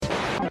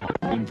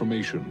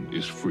information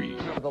is free.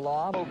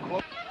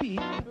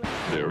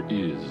 There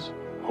is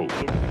hope.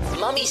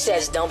 Mommy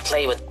says don't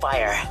play with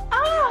fire.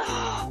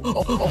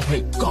 Oh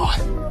my God.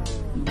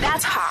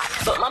 That's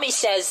hot. But Mommy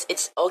says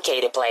it's okay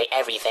to play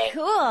everything.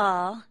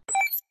 Cool.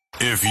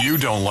 If you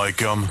don't like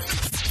them,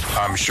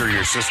 I'm sure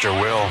your sister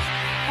will.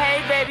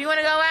 Hey, babe, you want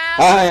to go out?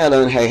 Hi,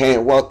 hello, and hey,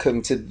 and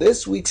welcome to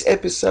this week's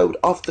episode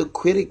of the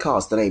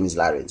Quiddycast. The name is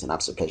Larry. It's an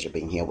absolute pleasure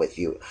being here with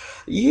you.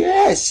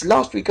 Yes,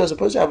 last week I was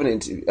supposed to have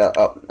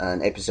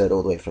an episode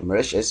all the way from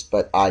Mauritius,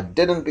 but I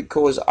didn't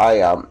because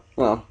I,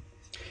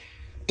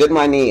 did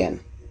my knee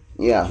in.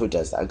 Yeah, who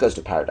does that? Goes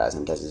to paradise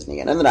and does his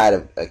knee in. And then I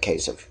had a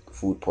case of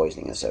food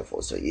poisoning and so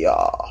forth. So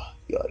yeah,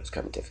 it was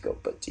kind of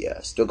difficult, but yeah,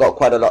 still got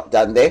quite a lot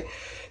done there.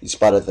 It's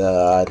part of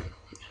the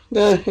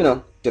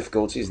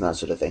difficulties and that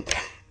sort of thing.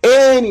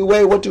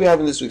 Anyway, what do we have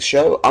in this week's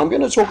show? I'm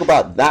going to talk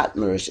about that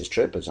Mauritius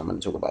trip, as I'm going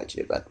to talk about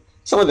you, but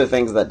some of the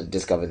things that I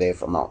discovered there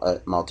from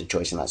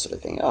multi-choice and that sort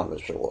of thing. Oh, it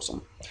was pretty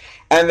awesome.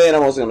 And then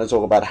I'm also going to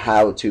talk about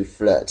how to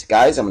flirt.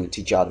 Guys, I'm going to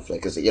teach you how to flirt,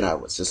 because,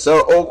 it's just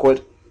so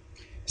awkward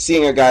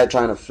seeing a guy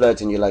trying to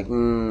flirt and you're like,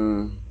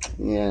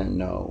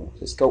 no.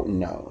 Just go,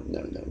 no,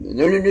 don't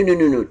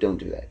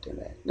do that,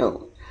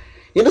 no.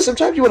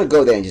 Sometimes you want to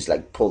go there and just,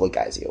 pull the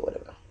guy's ear or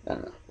whatever. I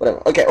don't know,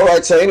 whatever. Okay,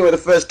 alright, so anyway, the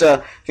first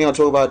thing I'll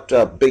talk about,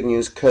 big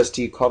news,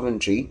 Kirsty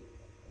Coventry.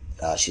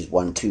 She's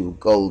won 2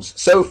 golds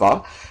so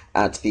far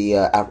at the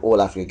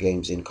All Africa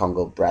Games in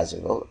Congo,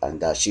 Brazzaville,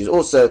 and she's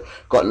also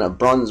gotten a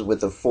bronze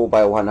with the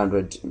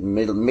 4x100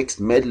 mixed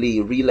medley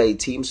relay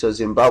team. So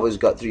Zimbabwe's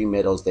got 3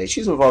 medals there.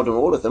 She's involved in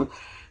all of them.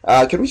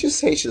 Can we just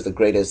say she's the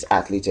greatest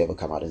athlete to ever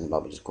come out of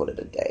Zimbabwe? Just call it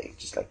a day.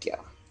 Just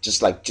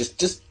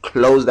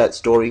close that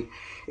story.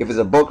 If it's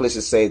a book, let's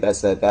just say that's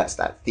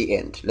the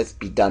end. Let's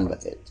be done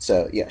with it.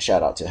 So yeah,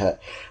 shout out to her.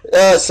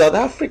 South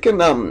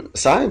African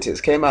scientists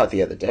came out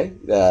the other day,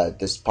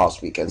 this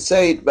past week, and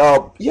said,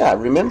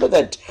 remember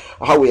that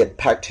how we had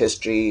packed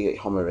history,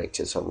 Homo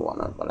erectus, I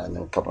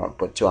know,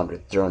 about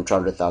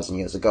 200,000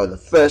 years ago, the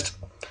first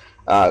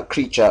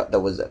creature that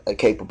was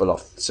capable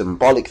of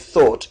symbolic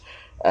thought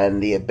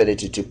and the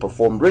ability to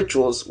perform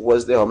rituals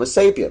was the Homo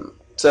sapien.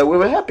 So we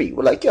were happy.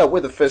 We're like,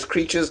 we're the first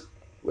creatures.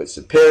 We're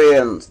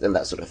superior and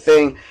that sort of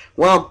thing.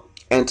 Well,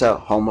 enter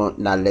Homo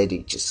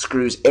naledi, just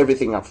screws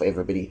everything up for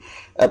everybody.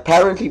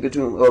 Apparently,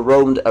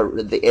 roamed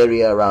the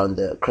area around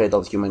the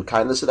cradle of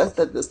humankind. So that's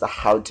the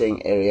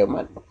Gauteng area,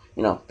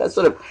 that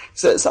sort of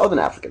southern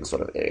African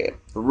sort of area.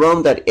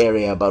 Roamed that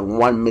area about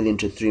 1 million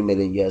to 3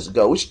 million years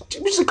ago, which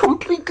is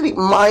completely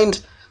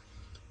mind.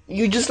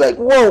 You just like,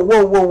 whoa,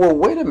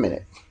 wait a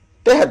minute.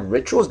 They had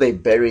rituals. They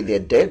buried their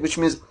dead, which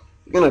means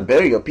you're gonna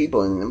bury your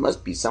people, and there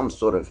must be some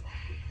sort of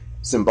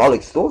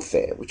symbolic thought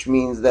there, which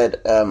means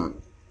that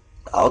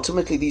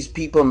ultimately these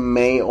people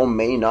may or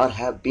may not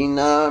have been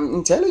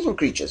intelligent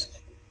creatures.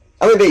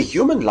 I mean, they're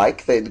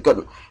human-like. They've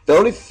got the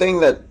only thing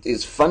that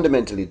is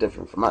fundamentally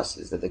different from us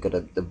is that they've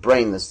got the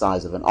brain the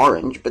size of an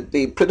orange, but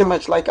they're pretty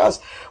much like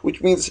us,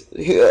 which means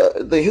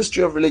the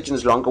history of religion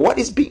is longer. What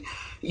is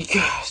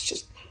it's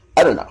just,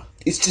 I don't know.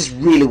 It's just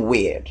really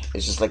weird.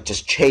 It's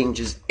just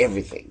changes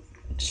everything.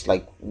 Just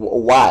like,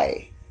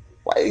 why?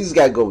 Why does this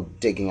guy go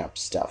digging up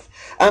stuff?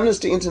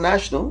 Amnesty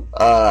International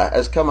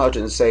has come out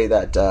and say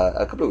that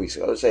a couple of weeks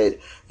ago said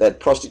that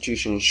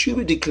prostitution should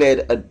be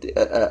declared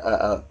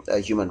a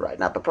human right.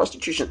 Now, by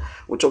prostitution,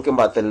 we're talking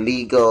about the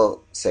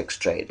legal sex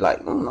trade,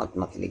 not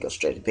the legal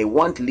trade. They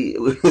want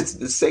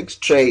the sex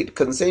trade,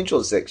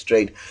 consensual sex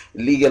trade,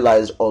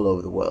 legalized all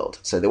over the world.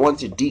 So they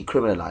want it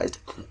decriminalized,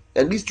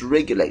 at least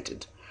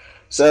regulated.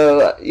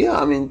 So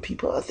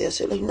people out there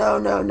say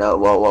no,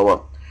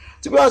 whoa.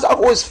 To be honest, I've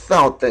always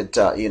felt that,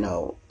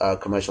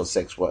 commercial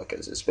sex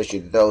workers, especially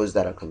those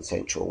that are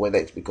consensual, whether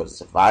it's because of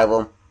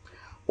survival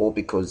or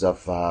because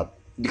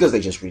they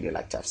just really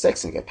like to have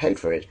sex and get paid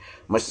for it,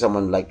 much as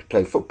someone like to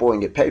play football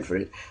and get paid for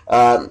it,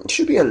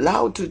 should be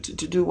allowed to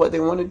do what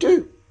they want to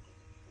do.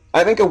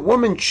 I think a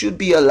woman should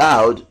be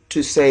allowed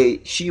to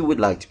say she would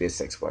like to be a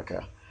sex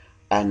worker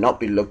and not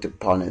be looked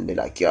upon and be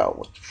like,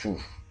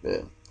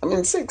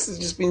 sex has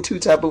just been too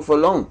taboo for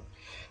long.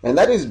 And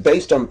that is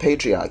based on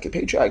patriarchy.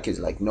 Patriarchy is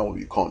like, no,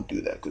 you can't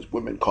do that because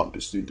women can't be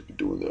seen to be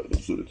doing that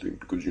sort of thing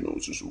because,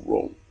 it's just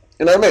wrong.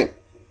 You know what I mean?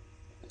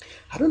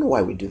 I don't know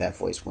why we do that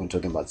voice when we're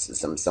talking about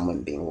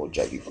someone being all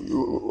judgy.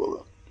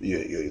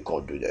 You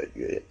can't do that.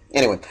 Yeah.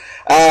 Anyway,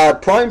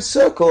 Prime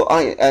Circle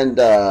and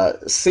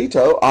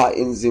Sito are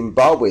in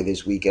Zimbabwe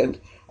this weekend.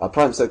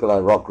 Prime Circle are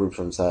a rock group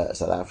from South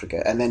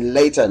Africa. And then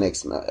later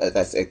next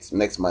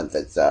month,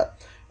 it's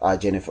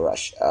Jennifer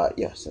Rush. So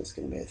it's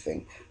going to be a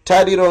thing.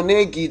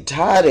 Tadirone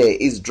Gitare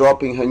is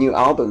dropping her new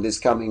album this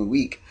coming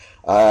week.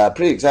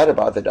 Pretty excited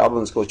about that. The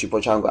album is called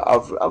Chipochanga.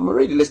 I'm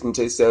already listening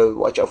to it, so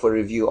watch out for a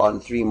review on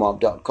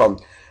 3mob.com.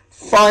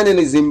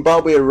 Finally,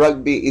 Zimbabwe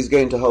Rugby is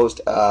going to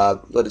host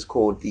what is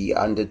called the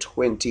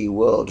Under-20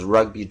 World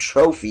Rugby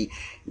Trophy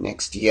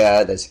next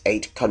year. There's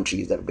 8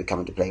 countries that will be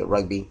coming to play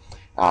rugby.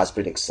 It's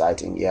pretty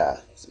exciting.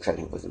 Yeah, it's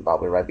exciting for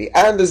Zimbabwe Rugby.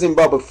 And the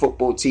Zimbabwe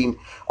football team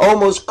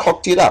almost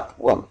cocked it up.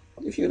 Well,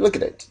 if you look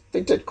at it,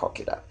 they did cock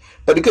it up.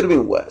 But it could have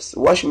been worse.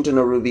 Washington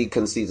Arubi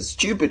concedes a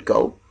stupid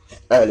goal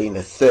early in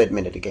the 3rd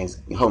minute against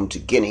home to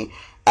Guinea.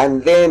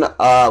 And then,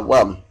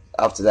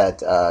 after that,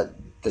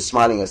 the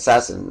smiling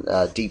assassin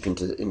deep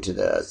into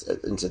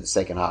the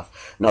second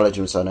half, Knowledge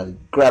Msona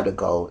grabbed a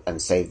goal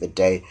and saved the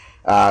day.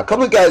 A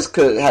couple of guys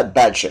had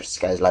bad shifts,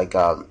 guys like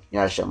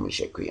Yasha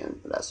Mushekwi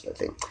and that sort of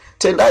thing.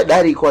 Tendai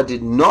Darikwa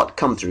did not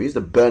come through. He's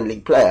the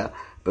Burnley player,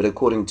 but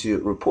according to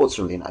reports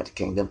from the United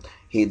Kingdom,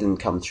 he didn't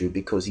come through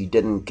because he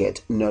didn't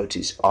get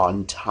notice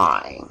on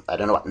time. I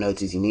don't know what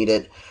notice he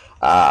needed,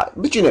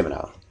 but you never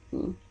know.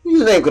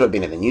 His name could have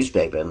been in the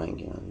newspaper, and like,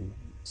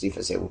 see if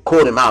I say, we'll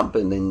call him up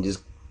and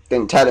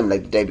then tell him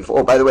like the day before.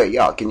 Oh, by the way,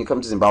 can you come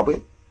to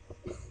Zimbabwe?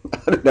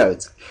 I don't know.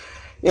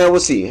 We'll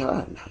see.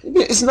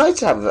 It's nice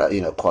to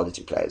have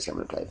quality players come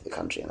and play for the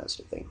country and that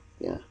sort of thing.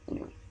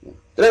 Anyway.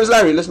 The name is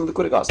Larry. Listen to the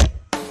Criticast.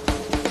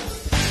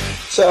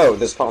 So,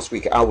 this past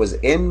week I was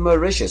in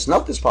Mauritius.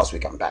 Not this past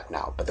week, I'm back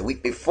now. But the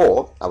week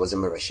before, I was in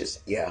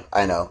Mauritius. Yeah,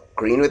 I know.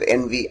 Green with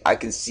envy. I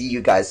can see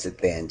you guys sit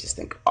there and just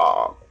think,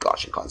 oh,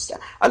 gosh, I can't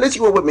stand. Unless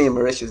you were with me in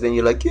Mauritius, then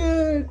you're like,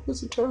 yeah, it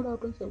was a turn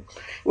up. And so.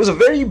 It was a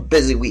very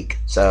busy week.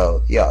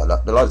 So, yeah, a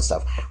lot of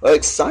stuff. Well,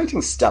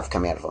 exciting stuff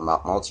coming out of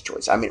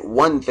MultiChoice. I mean,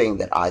 one thing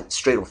that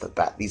straight off the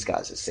bat, these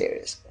guys are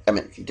serious. I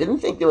mean, if you didn't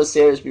think they were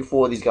serious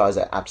before, these guys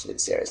are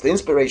absolutely serious. The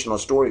inspirational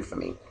story for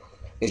me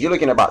is you're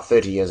looking at about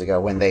 30 years ago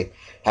when they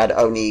had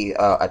only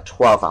a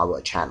 12-hour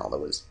channel that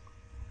was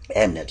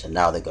Mnet, and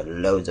now they've got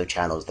loads of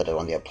channels that are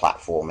on their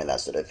platform and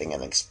that sort of thing,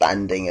 and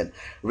expanding, and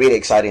really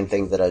exciting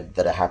things that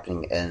are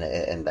happening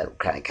in that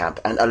kind of camp.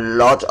 And a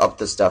lot of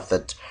the stuff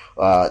that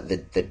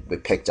we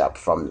picked up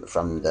from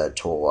the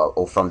tour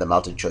or from the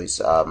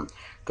MultiChoice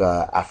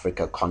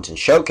Africa Content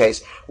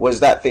Showcase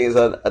was that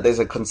there's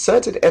a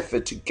concerted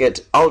effort to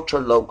get ultra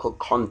local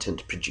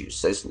content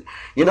produced. So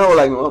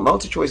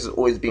MultiChoice has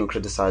always been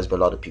criticized by a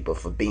lot of people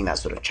for being that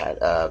sort of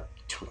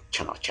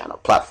channel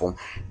platform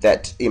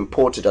that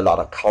imported a lot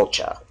of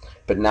culture.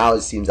 But now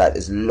it seems like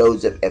there's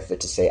loads of effort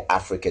to say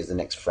Africa is the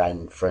next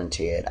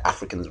frontier, and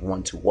Africans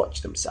want to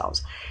watch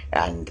themselves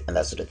and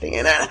that sort of thing.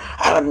 And at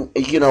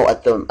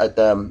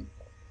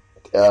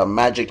the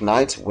Magic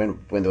Night when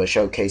they were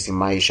showcasing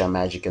Maisha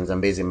Magic and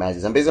Zambezi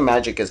Magic. Zambezi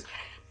Magic is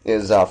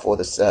for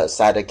the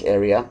SADC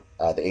area,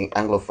 the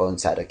Anglophone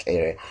SADC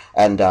area,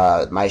 and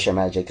Maisha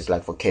Magic is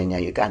like for Kenya,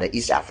 Uganda,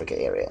 East Africa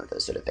area, and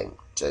that sort of thing.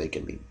 So you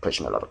can be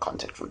pushing a lot of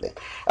content from there.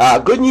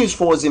 Good news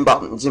for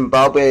Zimbabwe.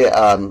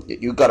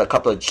 You got a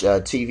couple of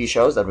TV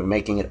shows that were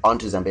making it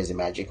onto Zambezi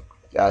Magic.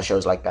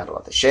 Shows like Battle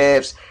of the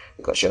Chefs.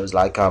 You got shows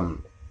like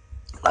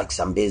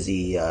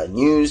Zambezi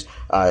News.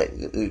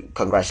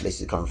 Congratulations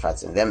to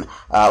Confats and them.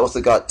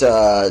 Also got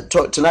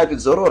Tonight with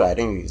Zorora. I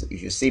don't know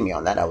if you see me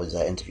on that. I was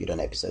interviewed on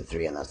episode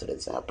 3, and that's what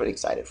it's. I'm pretty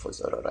excited for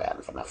Zorora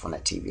and for Nafona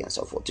TV and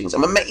so forth, doing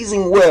some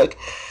amazing work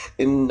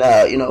in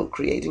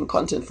creating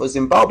content for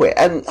Zimbabwe.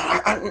 And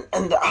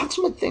the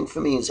ultimate thing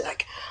for me is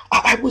like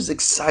I was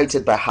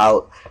excited by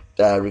how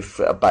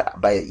by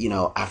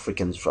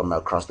Africans from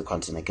across the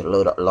continent.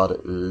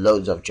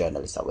 Loads of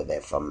journalists that were there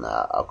from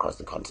across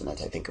the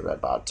continent. I think there were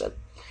about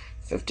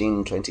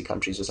 15, 20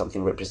 countries or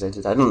something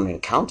represented. I don't even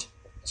count.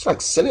 It's like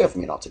silly of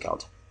me not to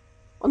count.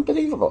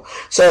 Unbelievable.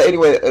 So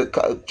anyway,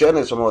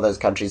 journalists from all those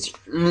countries,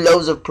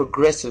 loads of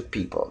progressive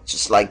people,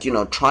 just like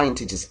trying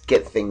to just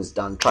get things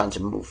done, trying to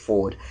move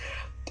forward,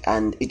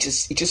 and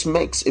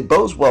it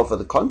bodes well for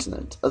the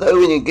continent. Although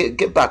when you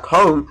get back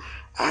home,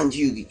 and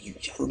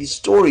these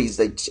stories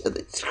they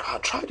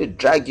try to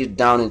drag you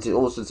down into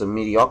all sorts of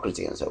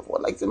mediocrity and so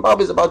forth. Like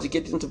Zimbabwe is about to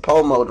get into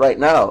poll mode right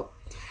now,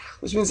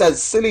 which means that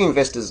silly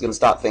investors are going to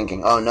start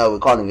thinking, oh no, we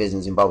can't invest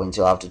in Zimbabwe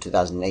until after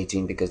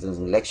 2018 because there's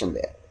an election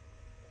there.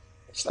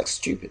 It's like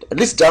stupid. At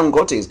least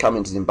Dangote is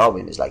coming to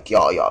Zimbabwe and is like, yeah,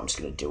 I'm just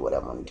going to do what I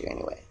want to do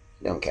anyway.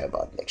 I don't care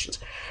about elections.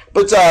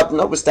 But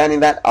notwithstanding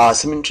that,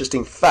 some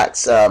interesting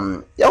facts. I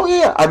met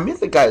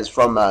the guys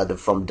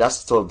from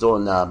Dusk Till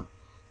Dawn,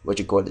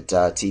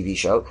 TV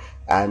show,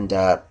 and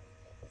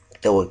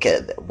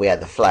we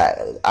had the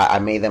flag. I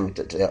made them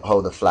to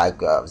hold the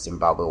flag of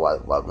Zimbabwe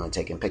while we were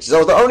taking pictures. I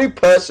was the only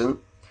person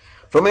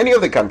from any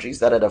of the countries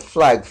that had a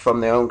flag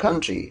from their own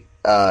country.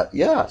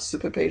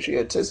 Super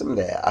patriotism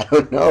there. I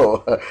don't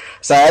know.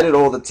 So I had it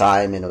all the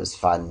time, and it was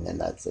fun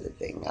and that sort of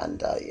thing.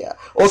 And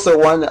also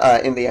one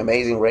in the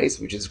Amazing Race,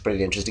 which is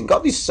pretty interesting.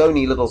 Got these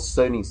little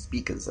Sony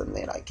speakers, and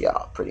they're like,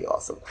 pretty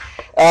awesome.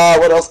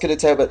 What else could I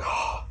tell you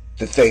about?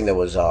 The thing that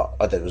was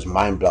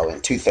mind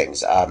blowing. Two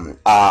things.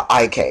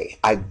 IK.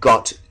 I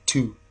got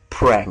to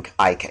prank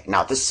IK.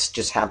 Now this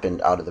just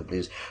happened out of the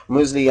blues.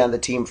 Musli and the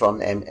team from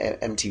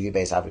MTV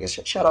Base Africa.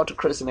 Shout out to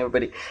Chris and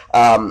everybody.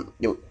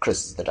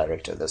 Chris is the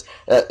director of this.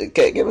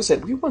 Gamer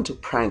said we want to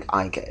prank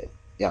IK.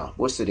 Yeah, I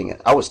was standing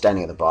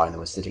at the bar and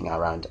we're sitting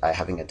around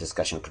having a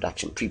discussion,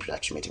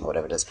 pre-production meeting,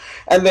 whatever it is.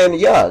 And then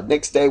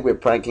next day we're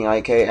pranking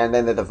IK, and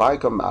then at the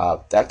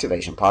Viacom the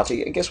activation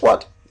party. And guess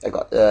what? I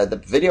got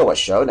the video was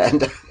shown,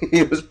 and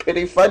it was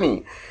pretty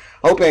funny.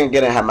 Hoping I'm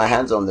gonna have my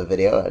hands on the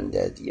video, and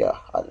I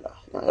don't know.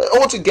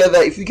 Altogether,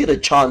 if you get a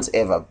chance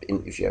ever,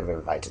 if you're ever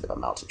invited by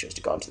Mountain Choice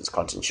to go into this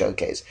content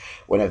showcase,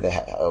 whenever they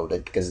hold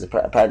it, because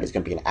apparently it's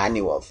going to be an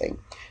annual thing,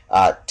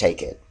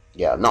 take it.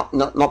 Yeah, not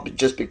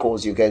just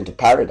because you're going to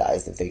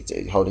paradise, if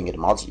they're holding it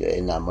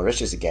in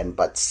Mauritius again,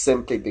 but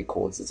simply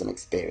because it's an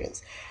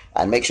experience.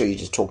 And make sure you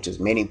just talk to as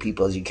many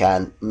people as you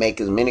can, make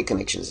as many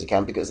connections as you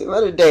can, because at the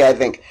end of the day, I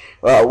think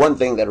one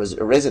thing that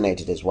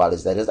resonated as well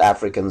is that as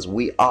Africans,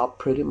 we are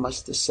pretty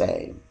much the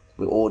same.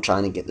 We're all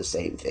trying to get the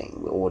same thing.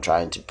 We're all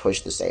trying to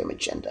push the same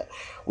agenda.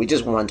 We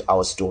just want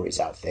our stories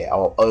out there,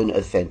 our own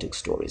authentic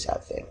stories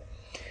out there.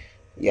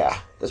 Yeah,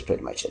 that's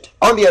pretty much it.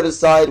 On the other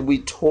side, we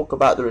talk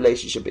about the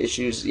relationship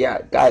issues.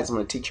 Yeah, guys, I'm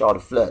going to teach you how to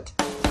flirt.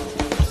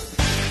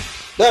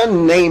 The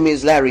name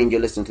is Larry, and you're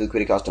listening to the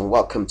Criticast, and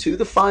welcome to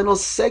the final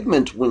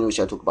segment in which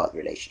I talk about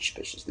relationship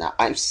issues. Now,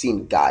 I've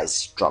seen guys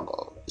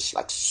struggle. It's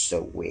like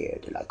so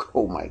weird. Like,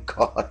 oh my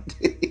God.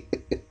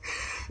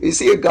 You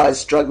see a guy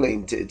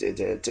struggling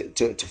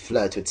to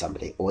flirt with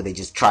somebody, or they're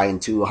just trying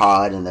too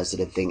hard and that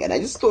sort of thing. And I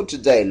just thought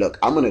today, look,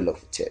 I'm going to look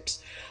for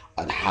tips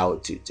on how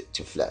to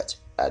flirt.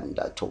 And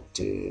talk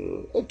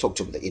to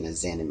the inner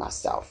zen in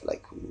myself,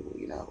 like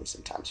who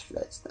sometimes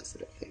flirts, that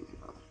sort of thing.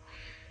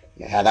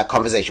 Have that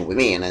conversation with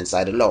me and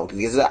inside alone,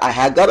 because I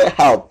had got to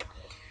help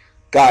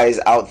guys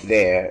out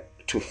there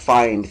to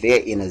find their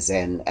inner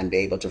zen and be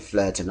able to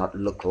flirt and not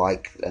look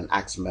like an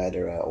axe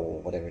murderer or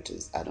whatever it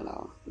is. I don't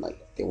know, like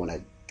they want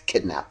to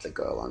kidnap the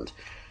girl and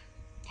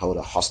hold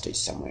her hostage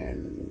somewhere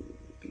and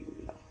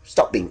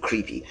stop being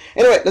creepy.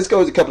 Anyway, let's go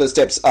with a couple of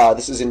steps.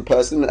 This is in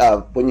person.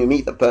 When you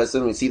meet the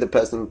person, when you see the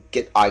person,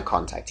 get eye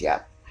contact.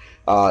 Yeah.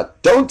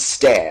 Don't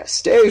stare.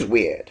 Stare is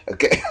weird.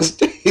 Okay.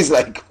 Stare is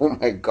like, oh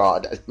my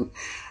God.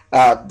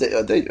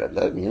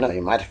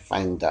 You might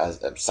find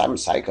some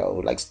psycho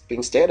who likes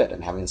being stared at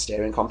and having a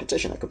staring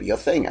competition. That could be your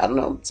thing. I don't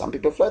know. Some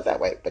people flirt that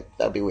way, but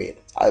that'd be weird.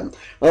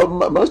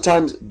 Most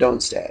times,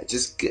 don't stare.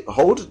 Just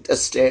hold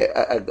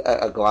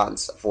a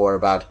glance for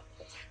about.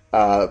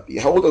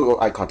 You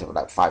hold eye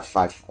contact for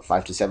about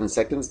 5 to 7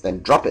 seconds, then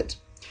drop it,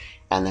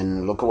 and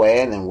then look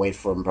away, and then wait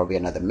for probably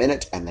another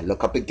minute, and then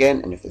look up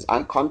again. And if there's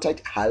eye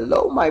contact,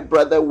 hello, my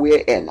brother, we're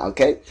in.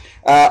 Okay.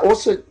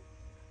 Also,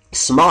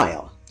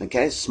 smile.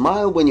 Okay,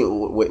 smile when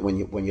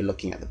you're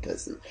looking at the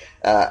person.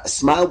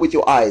 Smile with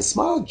your eyes.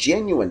 Smile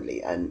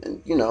genuinely,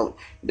 and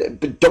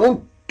but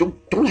don't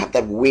have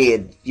that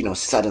weird,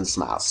 sudden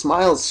smile.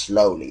 Smile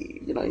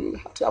slowly. You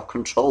have to have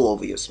control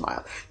over your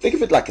smile. Think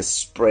of it like a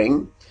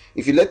spring.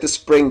 If you let the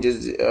spring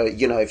just,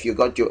 if you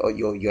got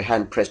your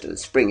hand pressed to the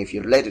spring, if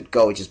you let it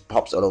go, it just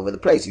pops all over the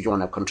place. If you want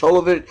to have control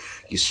over it,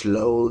 you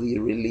slowly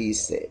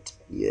release it.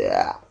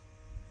 Yeah.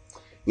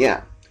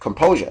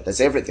 Composure, that's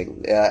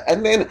everything.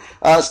 And then,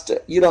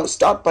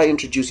 start by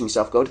introducing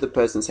yourself. Go to the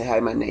person, say, hi,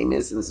 my name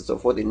is, and so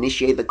forth.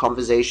 Initiate the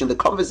conversation. The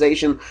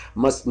conversation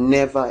must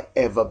never,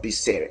 ever be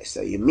serious.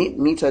 So you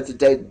meet her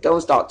today,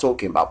 don't start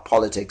talking about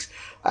politics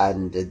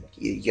and,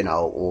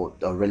 or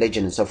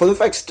religion and so forth. In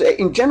fact,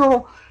 in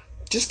general,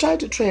 just try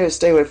to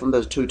stay away from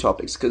those two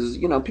topics, because,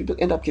 people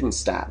end up getting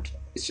stabbed.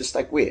 It's just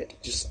like weird.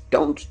 Just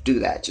don't do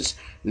that. Just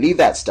leave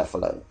that stuff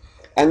alone.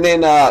 And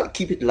then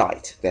keep it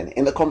light. Then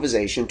in the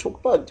conversation, talk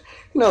about,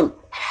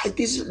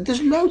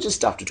 there's loads of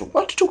stuff to talk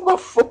about. Talk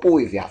about football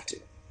if you have to.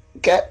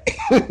 Okay,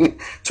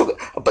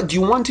 but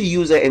you want to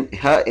use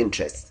her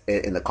interest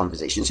in the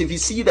conversation. So if you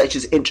see that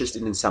she's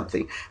interested in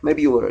something,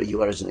 maybe you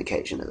are as an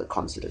occasion at a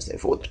concert or so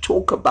forth,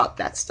 talk about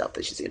that stuff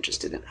that she's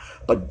interested in.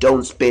 But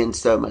don't spend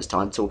so much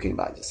time talking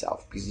about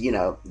yourself, because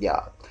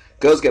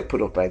girls get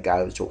put off by a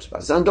guy who talks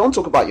about it. And don't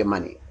talk about your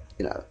money.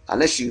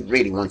 Unless she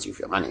really wants you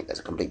for your money, that's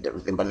a completely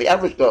different thing. But the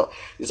average girl,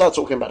 you start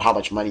talking about how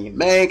much money you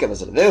make, and you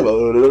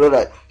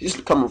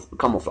just come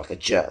off like a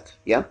jerk,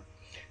 yeah?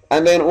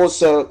 And then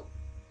also,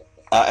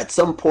 at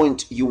some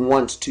point, you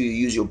want to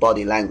use your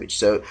body language.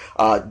 So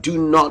do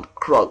not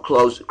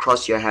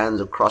cross your hands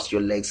or cross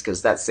your legs,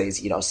 because that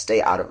says,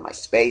 stay out of my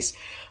space.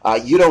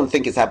 You don't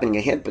think it's happening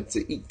ahead, but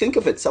think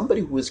of it.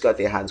 Somebody who has got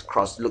their hands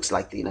crossed looks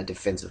like the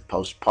defensive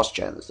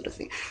posture and that sort of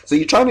thing. So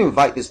you're trying to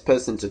invite this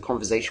person to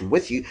conversation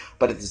with you,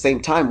 but at the same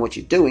time, what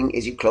you're doing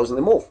is you're closing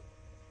them off.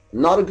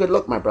 Not a good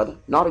look, my brother.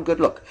 Not a good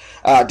look.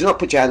 Do not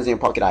put your hands in your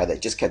pocket either.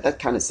 That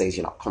kind of says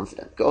you're not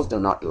confident. Girls do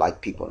not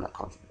like people who are not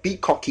confident. Be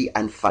cocky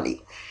and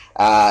funny.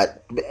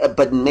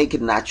 But make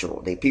it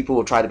natural. People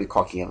will try to be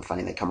cocky and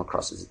funny. They come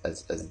across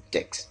as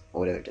dicks or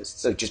whatever it is.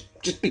 So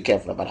just be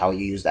careful about how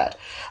you use that.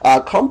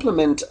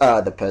 Compliment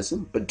the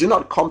person, but do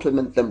not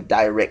compliment them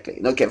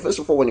directly. Okay, first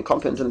of all, when you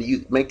compliment them,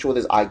 you make sure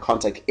there's eye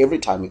contact every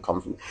time you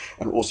compliment.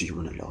 And also, you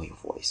want to lower your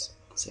voice.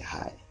 Say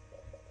hi.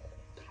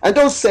 And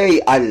don't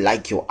say, I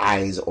like your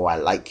eyes, or I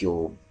like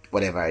your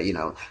whatever,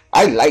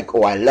 I like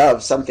or I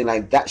love, something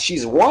like that.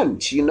 She's one.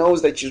 She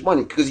knows that she's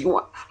one, because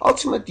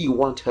ultimately you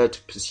want her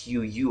to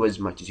pursue you as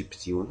much as you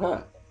pursue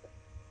her.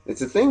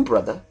 It's a thing,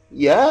 brother.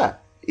 Yeah,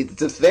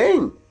 it's a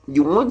thing.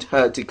 You want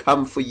her to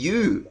come for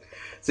you.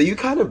 So you're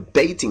kind of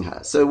baiting her.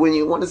 So when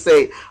you want to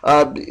say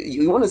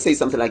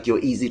something like you're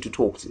easy to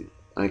talk to,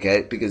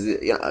 okay? Because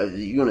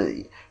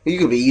you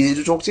can be easy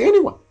to talk to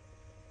anyone,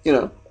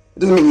 It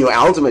doesn't mean you're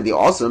ultimately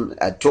awesome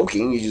at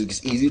talking. You're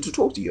just easy to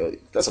talk to. You.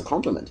 That's a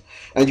compliment.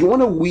 And you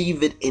want to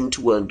weave it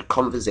into a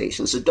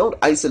conversation. So don't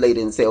isolate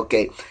it and say,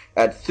 okay,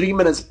 at 3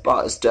 minutes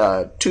past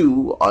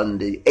 2 on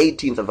the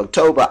 18th of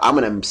October, I'm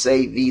going to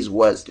say these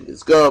words to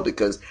this girl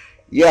because,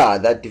 yeah,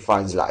 that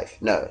defines life.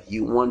 No,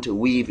 you want to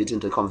weave it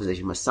into a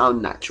conversation. It must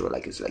sound natural,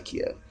 like it's like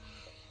here.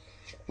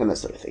 And that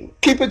sort of thing.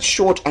 Keep it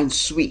short and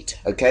sweet,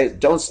 okay?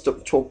 Don't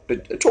talk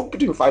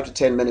between 5 to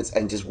 10 minutes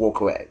and just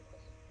walk away.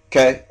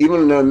 Okay,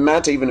 even no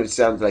matter, even if it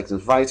sounds like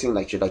inviting,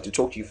 like she'd like to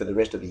talk to you for the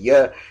rest of the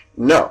year,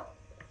 no.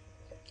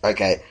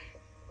 Okay,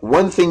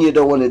 one thing you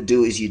don't want to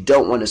do is you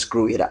don't want to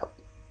screw it up.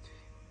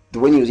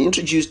 When you was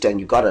introduced and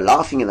you got her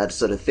laughing and that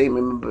sort of thing,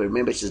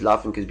 remember she's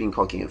laughing because being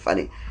cocky and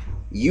funny.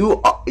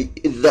 You are,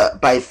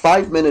 by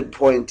 5 minute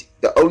point,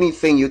 the only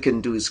thing you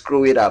can do is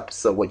screw it up.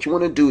 So what you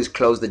want to do is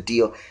close the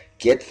deal,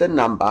 get the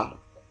number,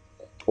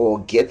 or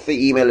get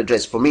the email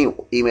address. For me,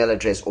 email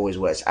address always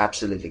works,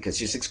 absolutely, because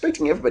she's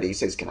expecting everybody who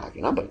says, can I have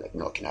your number? Like,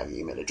 no, can I have your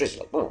email address?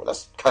 Like, oh,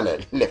 that's kind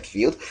of left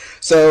field.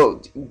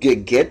 So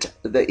get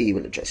the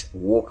email address,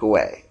 walk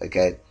away,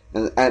 okay?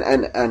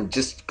 And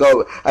just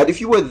go. And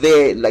if you were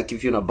there, like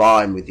if you're in a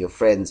bar and with your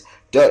friends,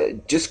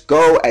 just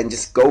go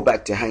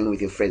back to hanging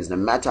with your friends, no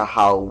matter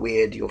how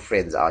weird your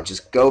friends are.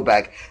 Just go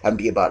back and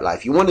be about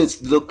life. You want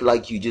to look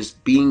like you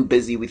just being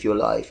busy with your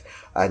life,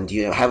 and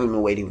you haven't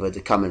been waiting for her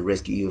to come and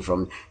rescue you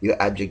from your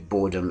abject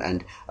boredom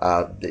and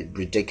the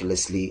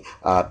ridiculously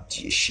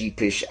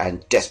sheepish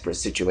and desperate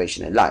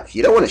situation in life.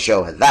 You don't want to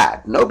show her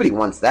that. Nobody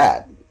wants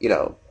that,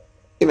 even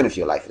if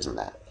your life isn't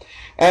that.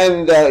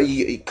 And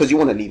because you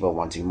want to leave her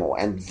wanting more.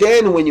 And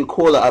then when you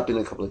call her up in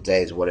a couple of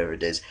days, whatever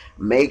it is,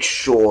 make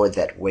sure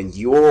that when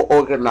you're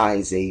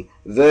organizing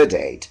the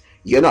date,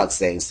 you're not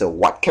saying, so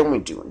what can we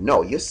do?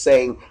 No, you're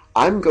saying,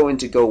 I'm going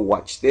to go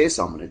watch this,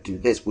 I'm going to do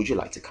this, would you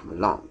like to come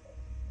along?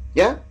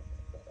 Yeah?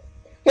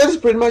 Yeah, that's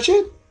pretty much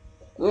it.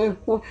 Yeah,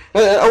 well,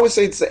 I always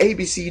say it's the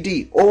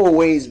ABCD.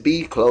 Always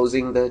be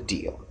closing the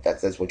deal.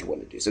 That's what you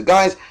want to do. So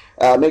guys,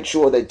 make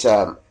sure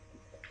that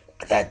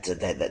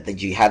that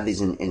you have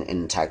these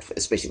intact,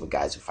 especially for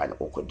guys who find it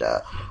awkward,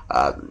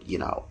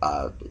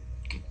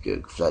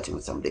 flirting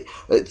with somebody.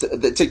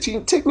 The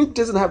technique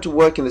doesn't have to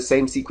work in the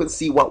same sequence.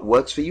 See what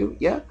works for you.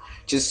 Yeah,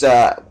 just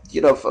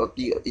you know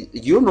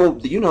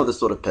the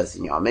sort of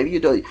person you are. Maybe you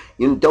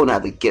don't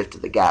have the gift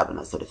of the gab and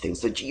that sort of thing.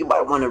 So you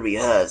might want to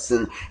rehearse.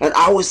 And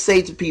I always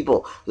say to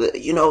people,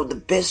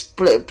 the best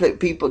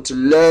people to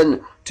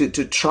learn to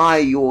try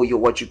your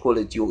what you call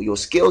it your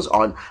skills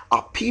on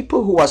are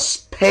people who are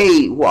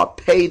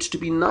paid to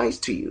be nice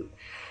to you.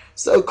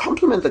 So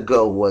compliment the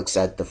girl who works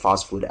at the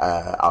fast food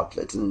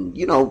outlet, and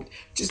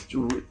just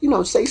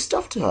say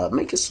stuff to her,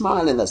 make her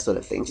smile and that sort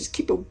of thing. Just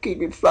keep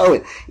it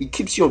flowing. It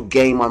keeps your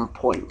game on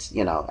point,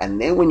 And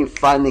then when you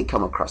finally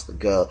come across the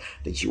girl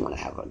that you want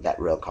to have that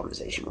real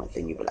conversation with,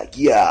 then you'll be like,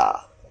 yeah,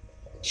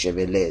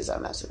 Chevelles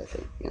and that sort of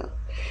thing,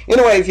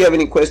 Anyway, if you have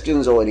any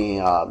questions or any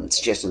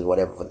suggestions or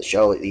whatever for the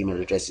show, the email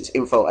address is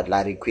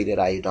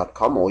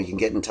info@larryquirirai.com, or you can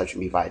get in touch with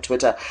me via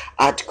Twitter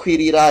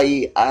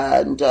 @Quirirai.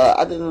 And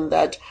other than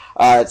that,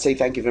 I'd say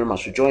thank you very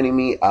much for joining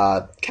me.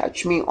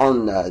 Catch me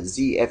on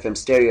ZFM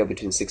Stereo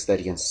between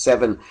 6:30 and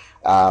 7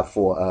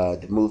 for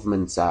the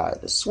movements,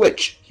 the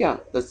switch. Yeah,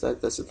 that's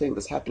the thing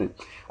that's happening.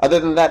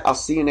 Other than that, I'll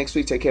see you next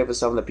week. Take care of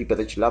some of the people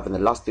that you love. And the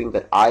last thing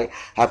that I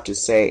have to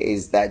say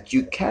is that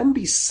you can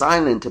be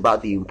silent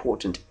about the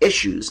important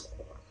issues,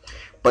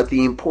 but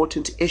the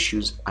important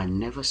issues are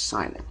never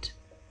silent.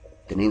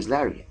 The name's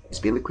Larry. It's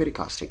been the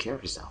Criticast. Take care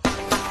of yourself.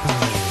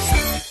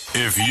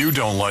 If you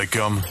don't like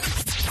them,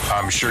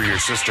 I'm sure your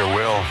sister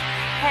will.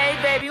 Hey,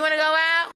 baby, you wanna go out?